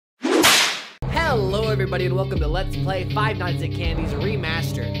Hello everybody and welcome to Let's Play Five Nights at Candy's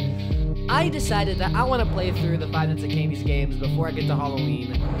Remastered. I decided that I want to play through the Five Nights at Candy's games before I get to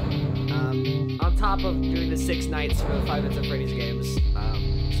Halloween. On top of doing the 6 nights for the Five Nights at Freddy's games.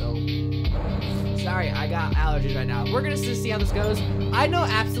 Sorry, I got allergies right now. We're gonna see how this goes. I know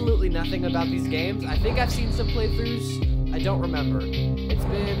absolutely nothing about these games. I think I've seen some playthroughs. I don't remember. It's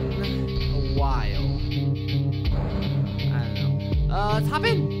been a while. I don't know. Let's hop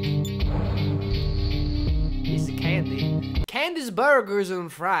in. Piece of candy. Candy's Burgers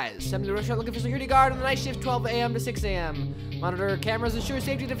and Fries. Step into the restaurant looking for security guard on the night shift, 12 a.m. to 6 a.m. Monitor cameras, ensure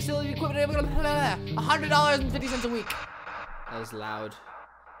safety of the facility, equipment, $100.50 a week. That was loud.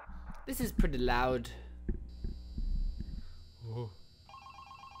 This is pretty loud. Oh.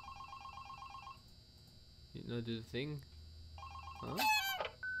 You know, do the thing? Huh?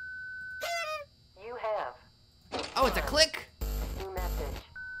 You have. Oh, it's a click! New message.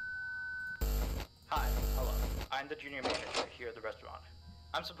 Hi, hello. I'm the junior manager here at the restaurant.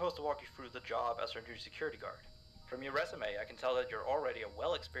 I'm supposed to walk you through the job as our new security guard. From your resume, I can tell that you're already a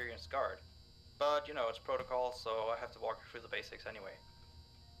well-experienced guard. But, you know, it's protocol, so I have to walk you through the basics anyway.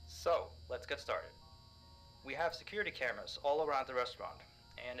 So, let's get started. We have security cameras all around the restaurant,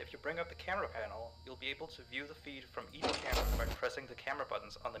 and if you bring up the camera panel, you'll be able to view the feed from each camera by pressing the camera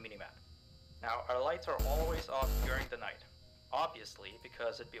buttons on the minimap. Now, our lights are always off during the night, obviously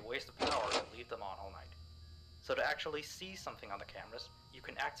because it'd be a waste of power to leave them on all night. So to actually see something on the cameras, you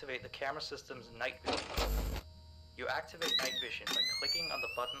can activate the camera system's night vision mode. You activate night vision by clicking on the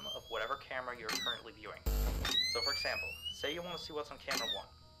button of whatever camera you're currently viewing. So for example, say you want to see what's on camera 1.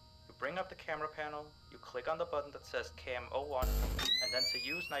 You bring up the camera panel, you click on the button that says Cam 01, and then to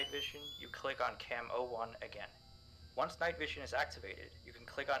use night vision, you click on Cam 01 again. Once night vision is activated, you can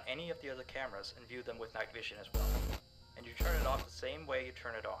click on any of the other cameras and view them with night vision as well. And you turn it off the same way you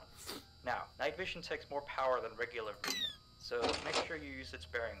turn it on. Now, night vision takes more power than regular vision, so make sure you use it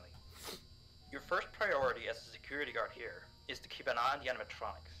sparingly. Your first priority as a security guard here is to keep an eye on the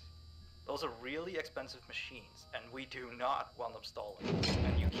animatronics. Those are really expensive machines, and we do not want them stolen.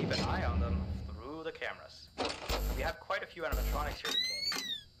 And you keep an eye on them through the cameras. We have quite a few animatronics here at Candy.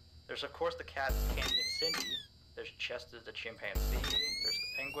 There's of course the cats Candy and Cindy. There's Chester the chimpanzee. There's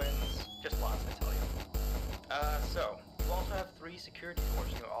the penguins. Just lots, I tell you. So, you also have 3 security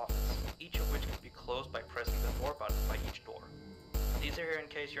doors in your office, each of which can be closed by pressing the door button by each door. These are here in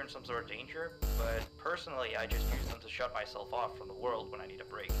case you're in some sort of danger, but personally I just use them to shut myself off from the world when I need a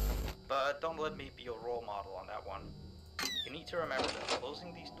break. But don't let me be your role model on that one. You need to remember that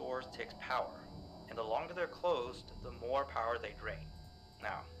closing these doors takes power, and the longer they're closed, the more power they drain.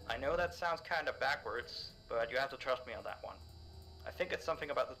 Now, I know that sounds kinda backwards, but you have to trust me on that one. I think it's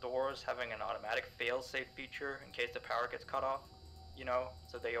something about the doors having an automatic fail-safe feature in case the power gets cut off, you know,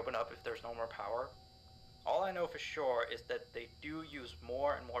 so they open up if there's no more power. All I know for sure is that they do use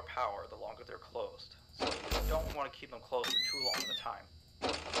more and more power the longer they're closed, so you don't want to keep them closed for too long at a time.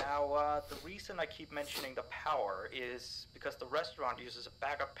 Now, the reason I keep mentioning the power is because the restaurant uses a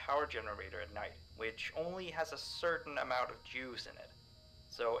backup power generator at night, which only has a certain amount of juice in it.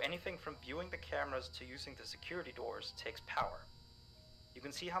 So anything from viewing the cameras to using the security doors takes power. You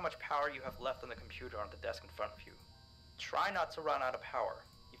can see how much power you have left on the computer on the desk in front of you. Try not to run out of power.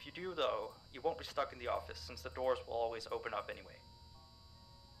 If you do though, you won't be stuck in the office since the doors will always open up anyway.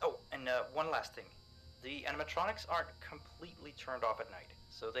 Oh, and one last thing. The animatronics aren't completely turned off at night,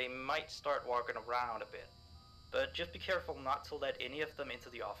 so they might start walking around a bit. But just be careful not to let any of them into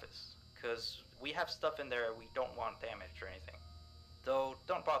the office, cause we have stuff in there we don't want damaged or anything. Though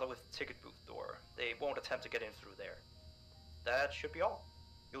don't bother with the ticket booth door, they won't attempt to get in through there. That should be all.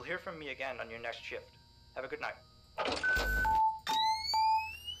 You'll hear from me again on your next shift. Have a good night.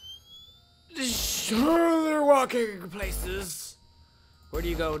 Sure, they're walking places. Where do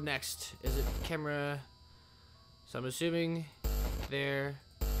you go next? Is it camera? So I'm assuming there.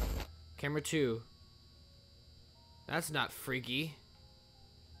 Camera 2. That's not freaky.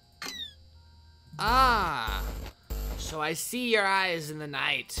 Ah! So I see your eyes in the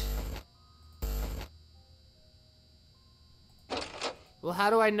night. Well,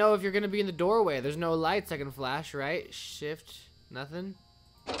 how do I know if you're gonna be in the doorway? There's no lights I can flash, right? Shift, nothing.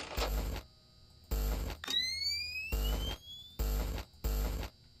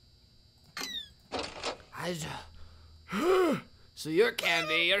 So you're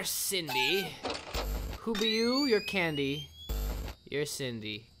Candy, you're Cindy. Who be you? You're Candy. You're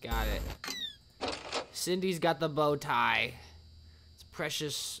Cindy. Got it. Cindy's got the bow tie. It's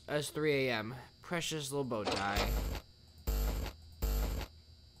precious as 3 a.m. Precious little bow tie.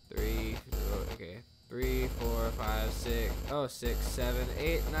 3, okay. 3 3, 4, 5, 6. Oh, 6, 7,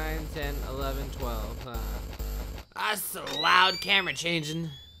 8, 9, 10, 11, 12. That's a loud camera changing.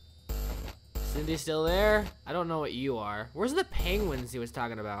 Cindy still there? I don't know what you are. Where's the penguins he was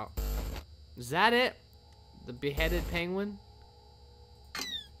talking about? Is that it? The beheaded penguin?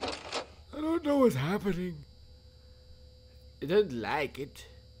 I don't know what's happening. I don't like it.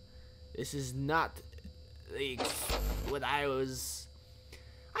 This is not like what I was.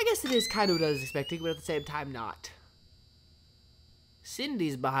 I guess it is kind of what I was expecting, but at the same time, not.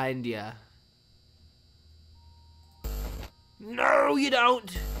 Cindy's behind you. No, you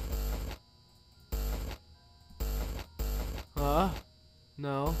don't. Huh?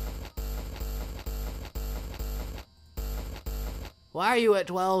 No. Why are you at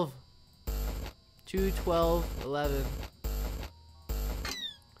 12? 2, 12, 11.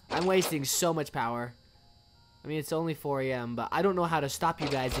 I'm wasting so much power. I mean, it's only 4 a.m., but I don't know how to stop you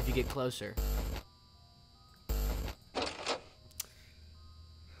guys if you get closer.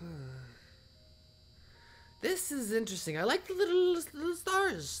 This is interesting. I like the little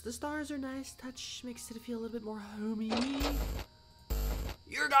stars. The stars are nice. Touch makes it feel a little bit more homey.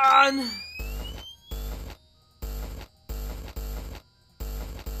 You're gone!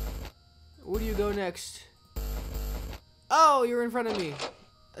 Where do you go next? Oh, you're in front of me.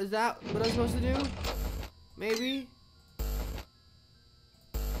 Is that what I'm supposed to do? Maybe?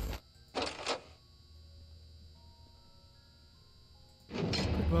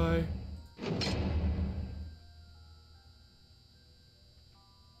 Goodbye.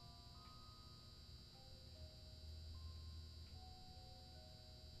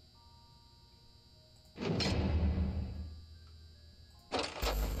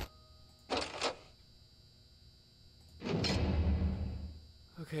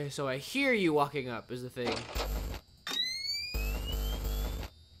 Okay, so I hear you walking up is the thing.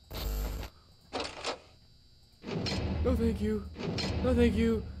 No thank you. No thank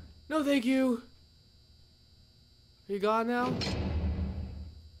you. No thank you. Are you gone now?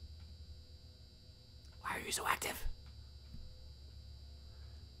 Why are you so active?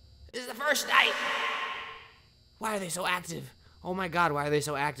 This is the first night. Why are they so active? Oh my god, why are they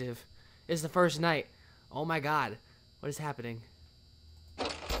so active? It's the first night. Oh my god. What is happening?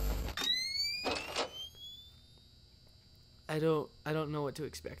 I don't know what to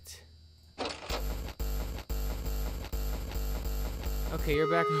expect. Okay, you're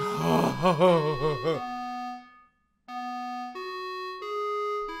back.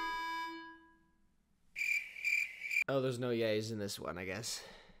 Oh, there's no yays in this one, I guess.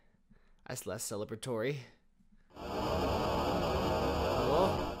 That's less celebratory. Oh,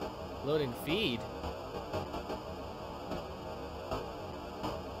 loading feed.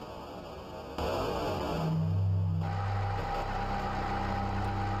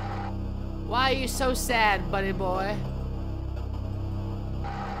 Why are you so sad, buddy boy?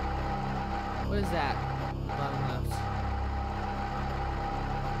 What is that? Bottom left.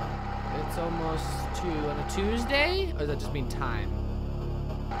 It's almost 2 on a Tuesday? Or does that just mean time?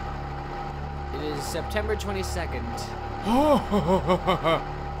 It is September 22nd.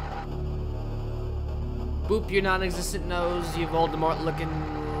 Boop your non-existent nose, you Voldemort-looking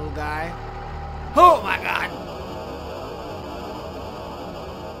little guy. Oh my god!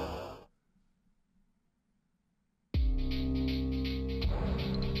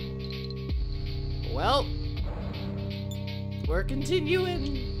 Well, we're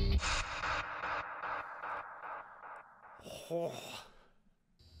continuing. Oh,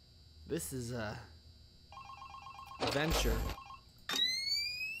 this is a adventure.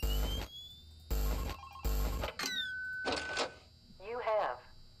 You have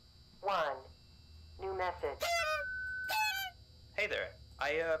 1 new message. Hey there.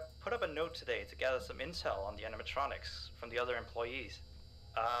 I put up a note today to gather some intel on the animatronics from the other employees.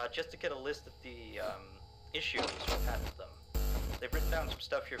 Just to get a list of the issues we've had with them. They've written down some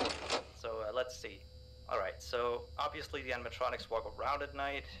stuff here for you, so let's see. Alright, so obviously the animatronics walk around at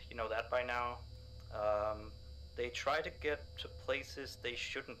night, you know that by now. They try to get to places they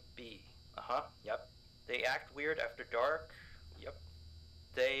shouldn't be. Yep. They act weird after dark. Yep.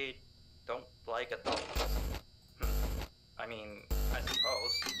 They don't like adults. I mean, I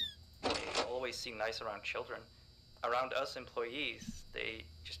suppose. They always seem nice around children. Around us employees, they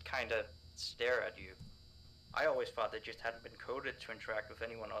just kinda stare at you. I always thought they just hadn't been coded to interact with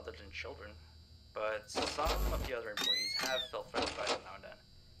anyone other than children. But some of the other employees have felt threatened by them now and then.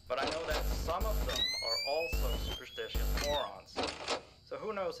 But I know that some of them are also superstitious morons. So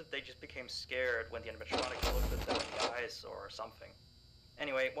who knows if they just became scared when the animatronic looked at them in the eyes or something.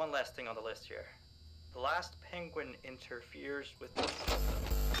 Anyway, one last thing on the list here. The last penguin interferes with the system.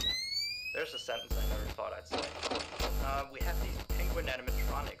 There's a sentence I never thought I'd say. We have these penguin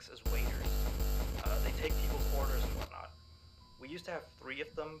animatronics as waiters. They take people's orders and whatnot. We used to have 3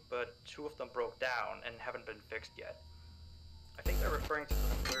 of them, but 2 of them broke down and haven't been fixed yet. I think they're referring to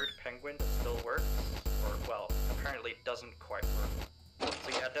the 3rd penguin that still works, or, well, apparently it doesn't quite work.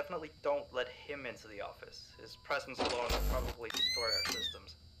 So yeah, definitely don't let him into the office. His presence alone will probably destroy our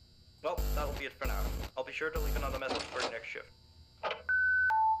systems. Well, that'll be it for now. I'll be sure to leave another message for your next shift.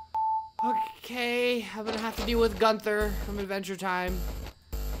 Okay, I'm gonna have to deal with Gunther from Adventure Time.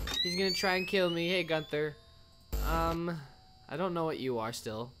 He's gonna try and kill me. Hey, Gunther. I don't know what you are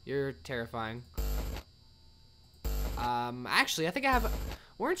still. You're terrifying. Actually, I think I have...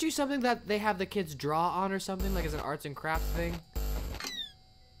 Weren't you something that they have the kids draw on or something? Like as an arts and crafts thing?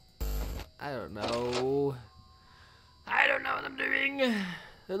 I don't know. I don't know what I'm doing.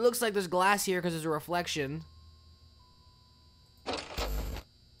 It looks like there's glass here because there's a reflection.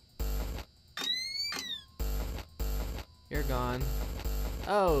 You're gone.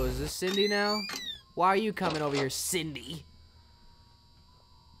 Oh, is this Cindy now? Why are you coming over here, Cindy?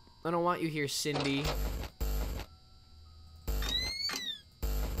 I don't want you here, Cindy.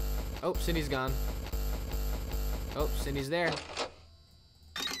 Oh, Cindy's gone. Oh, Cindy's there.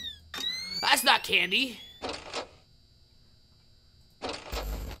 That's not candy.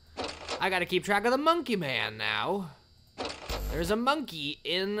 I gotta keep track of the monkey man now. There's a monkey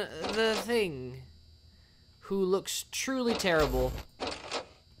in the thing who looks truly terrible.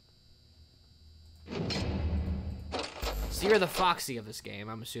 So you're the Foxy of this game,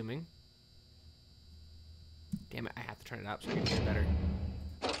 I'm assuming. Damn it, I have to turn it up so I can hear better.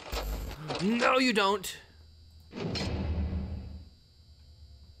 No, you don't.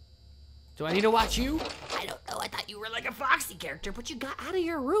 Do I need to watch you? I don't know, I thought you were like a Foxy character, but you got out of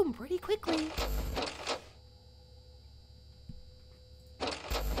your room pretty quickly.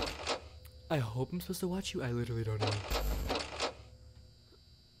 I hope I'm supposed to watch you. I literally don't know.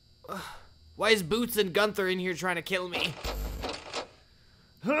 Why is Boots and Gunther in here trying to kill me?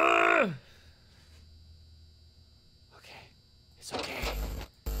 Okay, it's okay.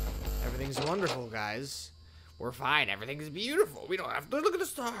 Everything's wonderful, guys. We're fine. Everything's beautiful. We don't have to look at the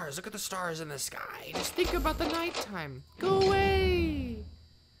stars. Look at the stars in the sky. Just think about the nighttime. Go away.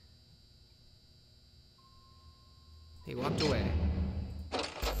 He walked away. I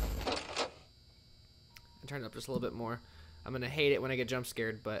turned it up just a little bit more. I'm gonna hate it when I get jump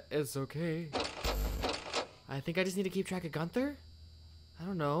scared, but it's okay. I think I just need to keep track of Gunther? I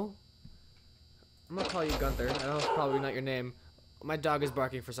don't know. I'm gonna call you Gunther. I know it's probably not your name. My dog is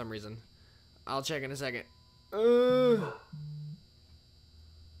barking for some reason. I'll check in a second.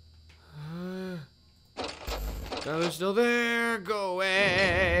 Gunther's still there. Go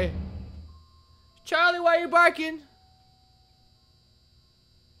away. Charlie, why are you barking?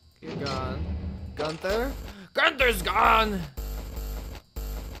 You're gone. Gunther? Gunther's gone!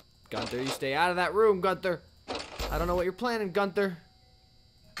 Gunther, you stay out of that room, Gunther. I don't know what you're planning, Gunther.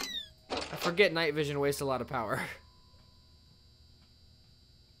 I forget night vision wastes a lot of power.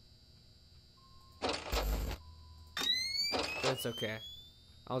 That's okay.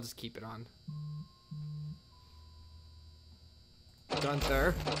 I'll just keep it on.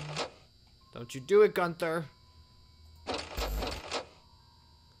 Gunther. Don't you do it, Gunther.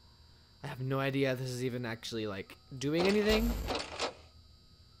 I have no idea if this is even actually, like, doing anything.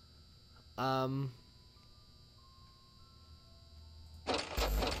 I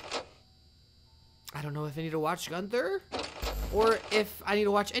don't know if I need to watch Gunther or if I need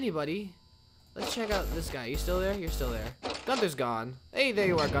to watch anybody. Let's check out this guy. You still there? You're still there. Gunther's gone. Hey, there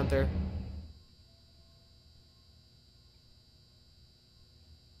you are, Gunther.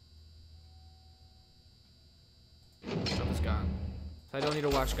 Gunther's gone. So I don't need to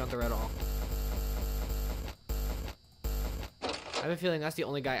watch Gunther at all. I have a feeling that's the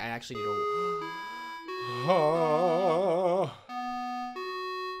only guy I actually need to...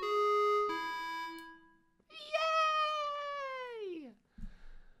 Yay!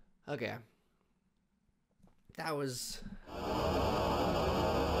 Okay. That was...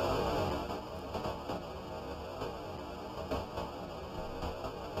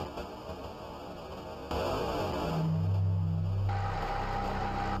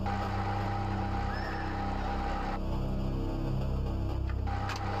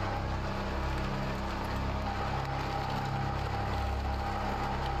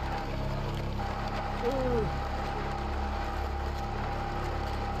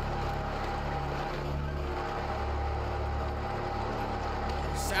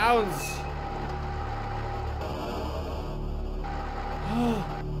 sounds.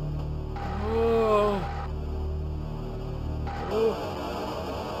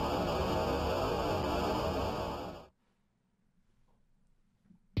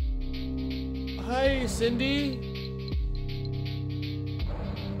 Hi, Cindy.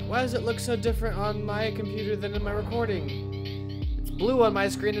 Why does it look so different on my computer than in my recording? It's blue on my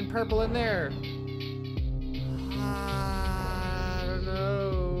screen and purple in there. I don't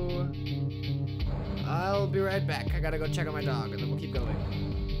know. I'll be right back. I gotta go check on my dog, and then we'll keep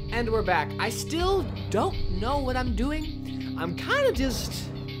going. And we're back. I still don't know what I'm doing. I'm kind of just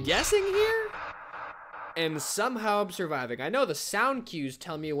guessing here. And somehow I'm surviving. I know the sound cues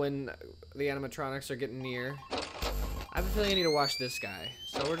tell me when the animatronics are getting near. I have a feeling I need to watch this guy.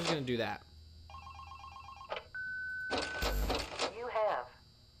 So we're just gonna do that. You have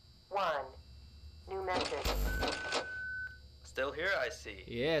 1 new message. Still here, I see.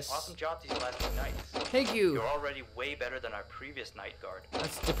 Yes. Awesome job these last 2 nights. Thank you. You're already way better than our previous night guard.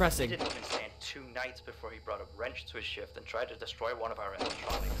 That's He depressing. didn't even stand 2 nights before he brought a wrench to his shift and tried to destroy one of our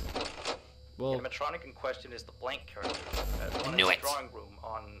animatronics. Well, The animatronic in question is the blank character. The one Knew in it. the drawing room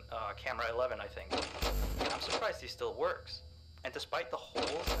on camera 11, I think. I'm surprised he still works. And despite the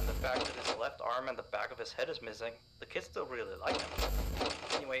holes and the fact that his left arm and the back of his head is missing, the kids still really like him.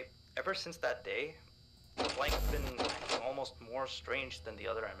 Anyway, ever since that day, Blank's been acting almost more strange than the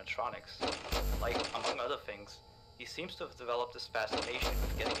other animatronics. Like, among other things, he seems to have developed this fascination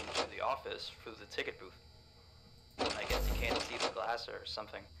with getting into the office through the ticket booth. I guess he can't see the glass or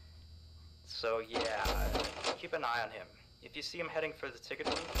something. So yeah, keep an eye on him. If you see him heading for the ticket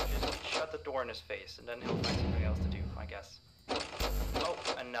booth, just shut the door in his face, and then he'll find something else to do, I guess. Oh,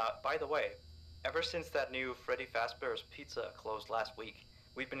 and by the way, ever since that new Freddy Fazbear's Pizza closed last week,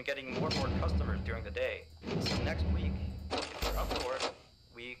 we've been getting more and more customers during the day. So next week, if you're up for it,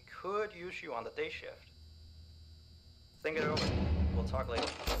 we could use you on the day shift. Think it over. We'll talk later.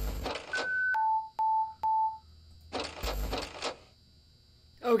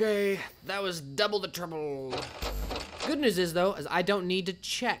 okay, that was double the trouble. Good news is though, is I don't need to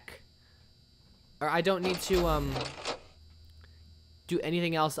check. Or I don't need to do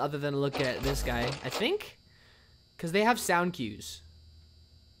anything else other than look at this guy, I think? Because they have sound cues.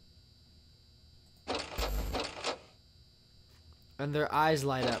 And their eyes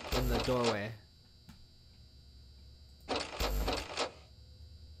light up in the doorway.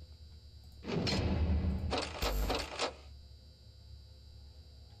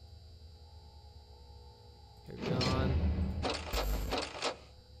 You're gone.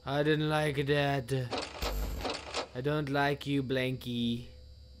 I didn't like that. I don't like you, Blanky.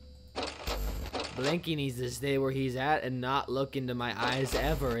 Blanky needs to stay where he's at and not look into my eyes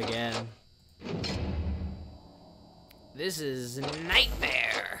ever again. This is a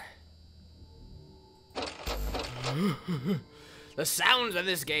nightmare. The sounds of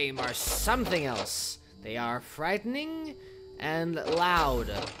this game are something else. They are frightening and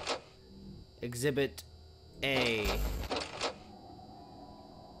loud. Exhibit A.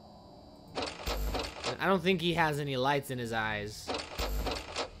 I don't think he has any lights in his eyes.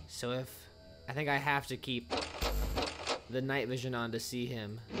 So I think I have to keep the night vision on to see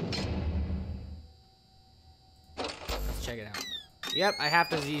him. Let's check it out. Yep, I have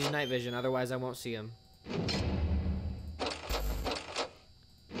to use night vision, otherwise I won't see him.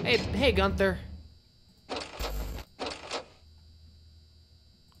 Hey, Gunther.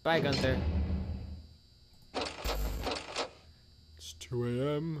 Bye, Gunther. It's 2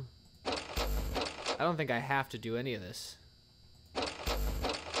 a.m. I don't think I have to do any of this.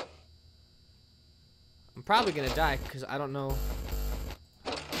 I'm probably gonna die because I don't know.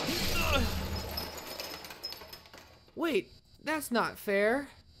 Wait, that's not fair.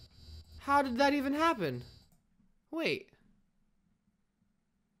 How did that even happen? Wait.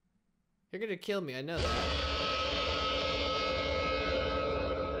 You're gonna kill me, I know that.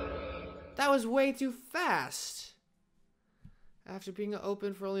 That was way too fast. After being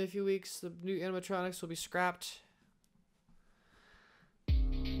open for only a few weeks, the new animatronics will be scrapped.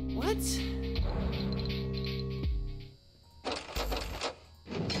 What?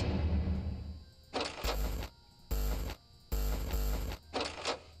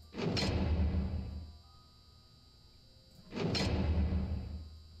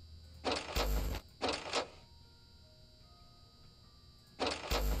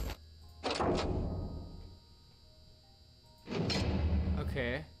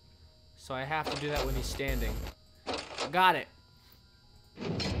 Okay, so I have to do that when he's standing. Got it.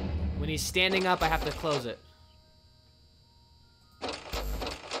 When he's standing up, I have to close it.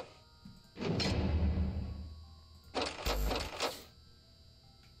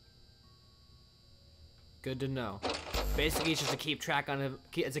 Good to know. Basically, it's just a keep track on him.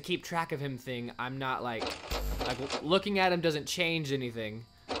 It's a keep track of him thing. I'm not like looking at him doesn't change anything.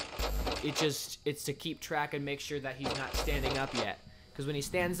 It's to keep track and make sure that he's not standing up yet. Because when he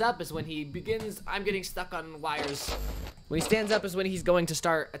stands up is when he begins. I'm getting stuck on wires. When he stands up is when he's going to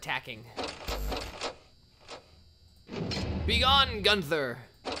start attacking. Begone, Gunther!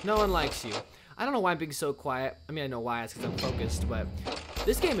 No one likes you. I don't know why I'm being so quiet. I mean, I know why, it's because I'm focused, but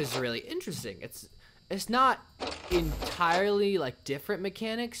this game is really interesting. It's not entirely like different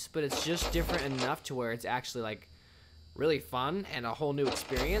mechanics, but it's just different enough to where it's actually like really fun and a whole new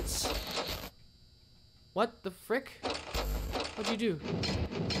experience. What the frick? What'd you do?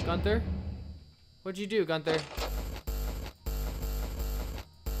 Gunther? What'd you do, Gunther?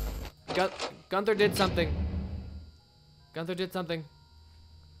 Gunther did something. Gunther did something.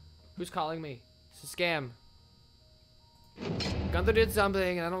 Who's calling me? It's a scam. Gunther did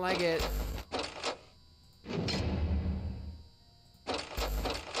something and I don't like it.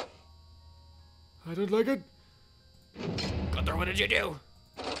 I don't like it. Gunther, what did you do?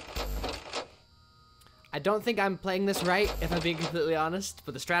 I don't think I'm playing this right, if I'm being completely honest,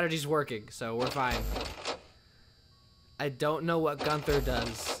 but the strategy's working, so we're fine. I don't know what Gunther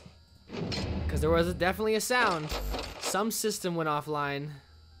does. Because there was definitely a sound. Some system went offline.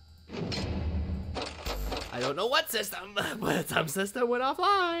 I don't know what system, but some system went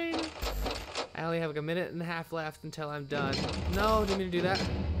offline. I only have like a minute and a half left until I'm done. No, didn't mean to do that.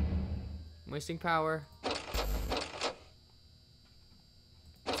 I'm wasting power.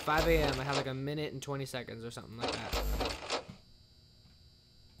 It's 5 a.m. I have like a minute and 20 seconds or something like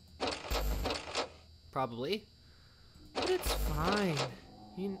that. Probably. But it's fine.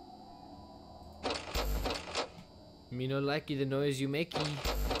 Me no likey the noise you makey.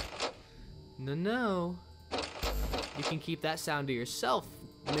 No. You can keep that sound to yourself,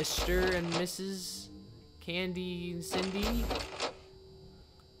 Mr. and Mrs. Candy and Cindy.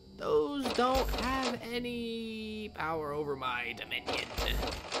 Those don't have any power over my dominion.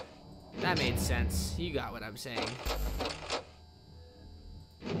 That made sense. You got what I'm saying.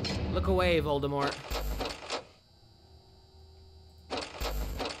 Look away, Voldemort.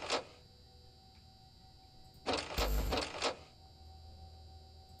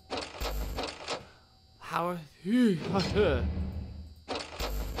 How?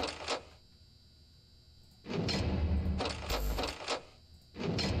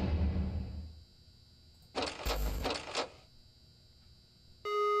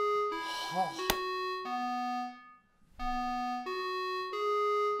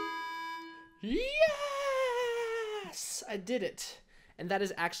 Yes! I did it. And that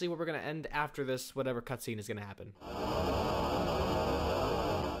is actually what we're going to end after this, whatever cutscene is going to happen.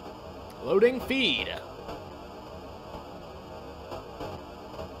 Loading feed.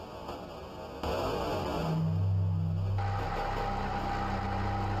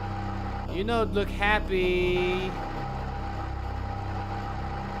 You know, look happy.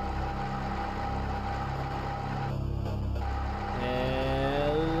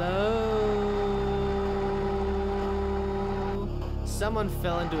 Someone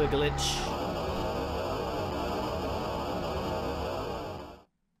fell into a glitch.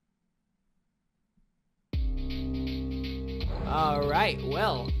 Alright,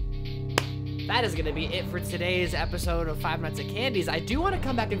 well, that is gonna be it for today's episode of Five Nights at Candy's. I do want to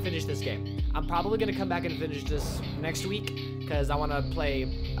come back and finish this game. I'm probably gonna come back and finish this next week, because I want to play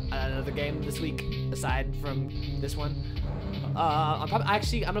another game this week, aside from this one. I'm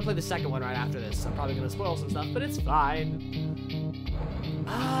gonna play the second one right after this. I'm probably gonna spoil some stuff, but it's fine.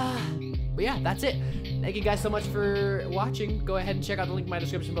 But yeah, that's it. Thank you guys so much for watching. Go ahead and check out the link in my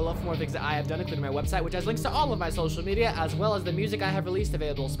description below for more things that I have done, including my website, which has links to all of my social media, as well as the music I have released,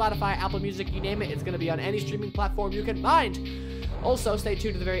 available on Spotify, Apple Music, you name it. It's going to be on any streaming platform you can find. Also, stay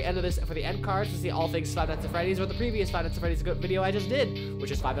tuned to the very end of this for the end cards to see all things Five Nights at Freddy's, or the previous Five Nights at Freddy's video I just did,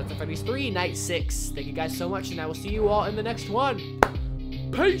 which is Five Nights at Freddy's 3, Night 6. Thank you guys so much, and I will see you all in the next one.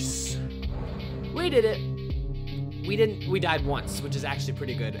 Peace! We did it. We died once, which is actually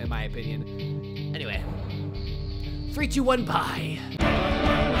pretty good, in my opinion. Anyway. 3, 2, 1, bye.